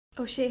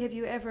O'Shea, have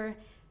you ever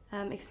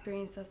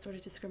experienced that sort of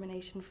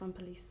discrimination from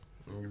police?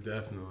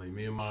 Definitely.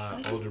 Me and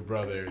my older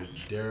brother,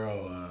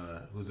 Darrel,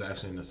 who's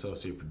actually an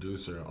associate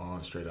producer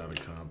on Straight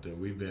Outta Compton,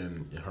 we've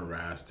been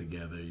harassed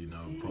together,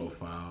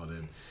 profiled.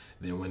 And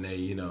then when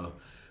they,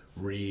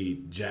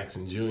 read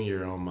Jackson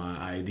Jr. on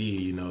my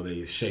ID,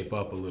 they shape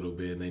up a little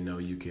bit and they know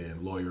you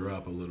can lawyer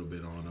up a little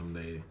bit on them.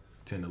 They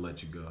tend to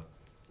let you go.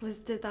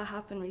 Did that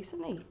happen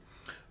recently?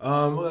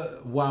 A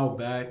while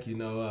back,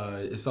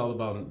 it's all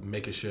about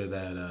making sure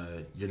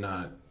that you're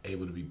not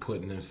able to be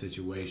put in them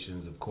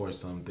situations. Of course,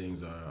 some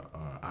things are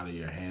out of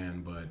your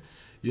hand, but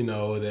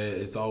that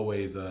it's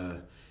always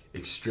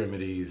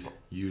extremities.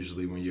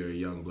 Usually, when you're a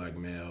young black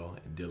male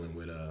dealing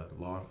with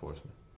law enforcement.